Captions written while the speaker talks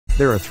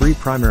There are three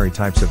primary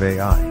types of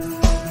AI.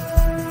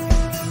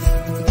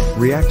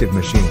 Reactive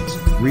machines.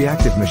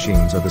 Reactive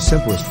machines are the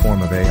simplest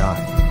form of AI.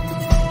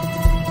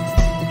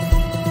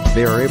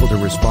 They are able to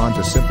respond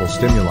to simple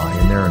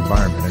stimuli in their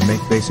environment and make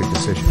basic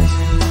decisions.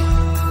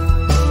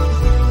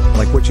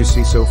 Like what you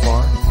see so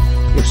far?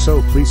 If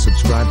so, please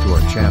subscribe to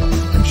our channel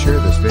and share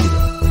this video.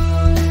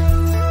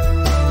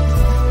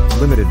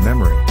 Limited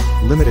memory.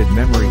 Limited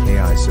memory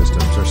AI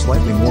systems are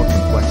slightly more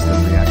complex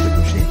than reactive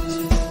machines.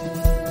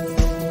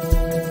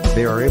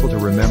 They are able to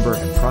remember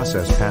and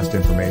process past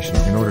information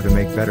in order to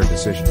make better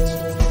decisions.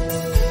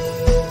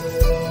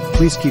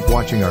 Please keep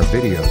watching our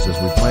videos as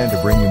we plan to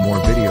bring you more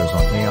videos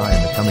on AI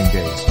in the coming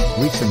days,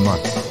 weeks and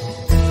months.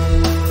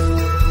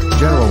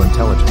 General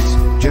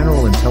intelligence.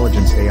 General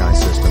intelligence AI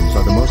systems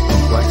are the most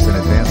complex and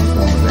advanced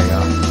form of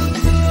AI.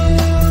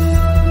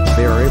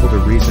 They are able to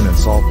reason and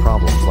solve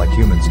problems like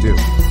humans do.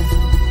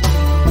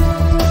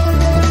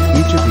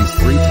 Each of these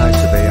three types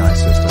of AI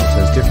systems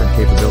has different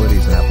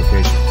capabilities and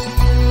applications.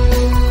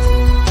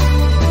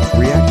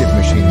 Reactive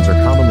machines are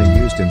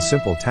commonly used in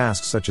simple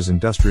tasks such as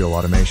industrial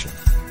automation.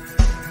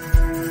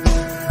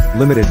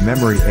 Limited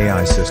memory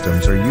AI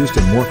systems are used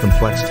in more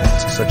complex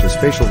tasks such as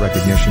facial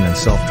recognition and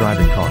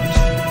self-driving cars.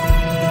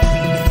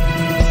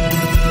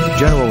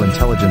 General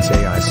intelligence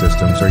AI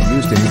systems are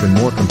used in even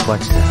more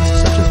complex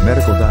tasks such as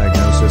medical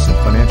diagnosis and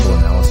financial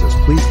analysis.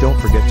 Please don't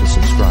forget to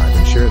subscribe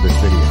and share this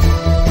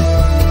video.